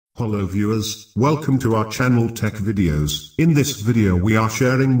Hello viewers, welcome to our channel TechVideos. In this video we are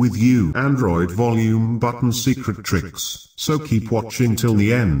sharing with you Android volume button secret tricks, so keep watching till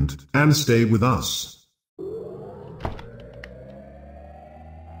the end, and stay with us.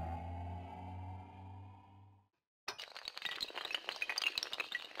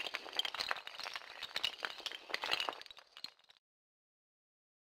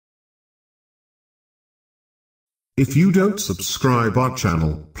 If you don't subscribe our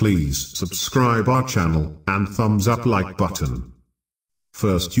channel, please subscribe our channel and thumbs up like button.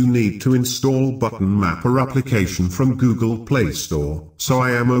 First you need to install Button Mapper application from Google Play Store, so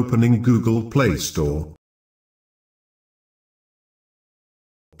I am opening Google Play Store.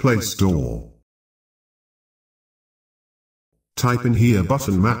 Play Store. Type in here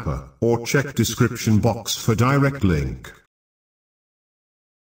Button Mapper, or check description box for direct link.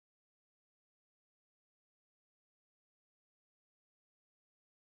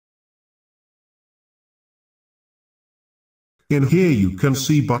 In here you can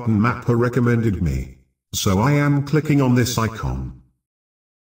see Button Mapper recommended me, so I am clicking on this icon.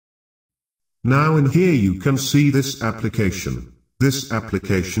 Now in here you can see this application. This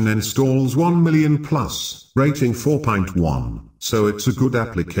application installs 1 million plus, rating 4.1, so it's a good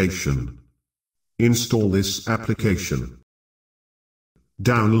application. Install this application.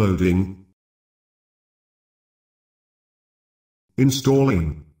 Downloading.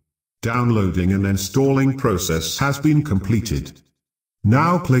 Installing. Downloading and installing process has been completed.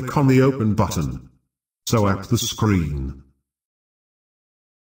 Now click on the Open button. So at the screen.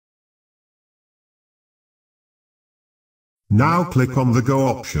 Now click on the Go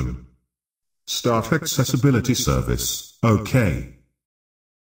option. Start accessibility service, OK.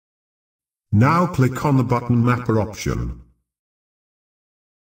 Now click on the Button Mapper option.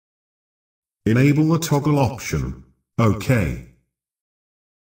 Enable the toggle option, OK.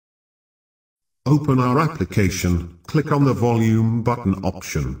 Open our application, click on the volume button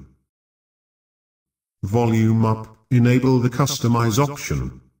option. Volume up, enable the customize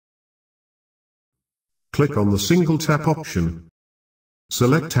option. Click on the single tap option.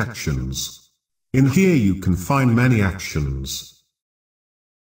 Select actions. In here you can find many actions.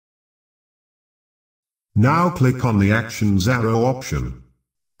 Now click on the actions arrow option.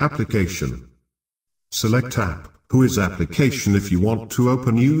 Application. Select app. Who is application if you want to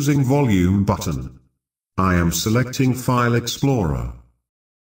open using volume button. I am selecting File Explorer.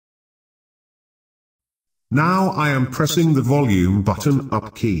 Now I am pressing the volume button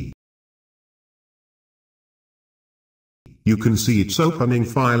up key. You can see it's opening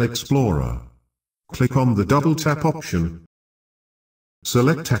File Explorer. Click on the double tap option.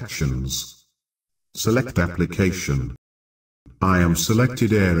 Select actions. Select application. I am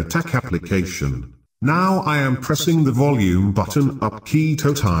selected Air Attack application. Now I am pressing the volume button up key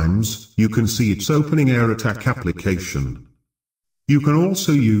 2 times, you can see it's opening Air Attack application. You can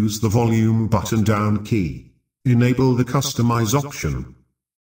also use the volume button down key. Enable the customize option.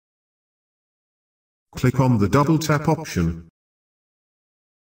 Click on the double tap option.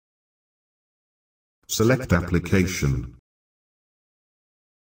 Select application.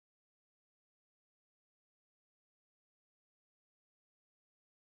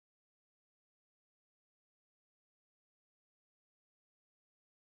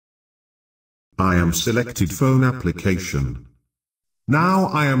 I am selected phone application. Now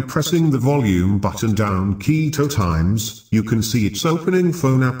I am pressing the volume button down key 2 times, you can see it's opening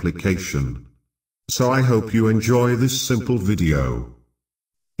phone application. So I hope you enjoy this simple video.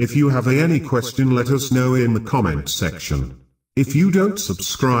 If you have any question let us know in the comment section. If you don't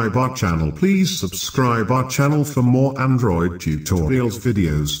subscribe our channel please subscribe our channel for more Android tutorials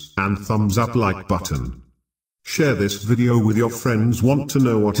videos, and thumbs up like button. Share this video with your friends want to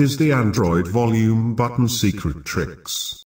know what is the Android volume button secret tricks.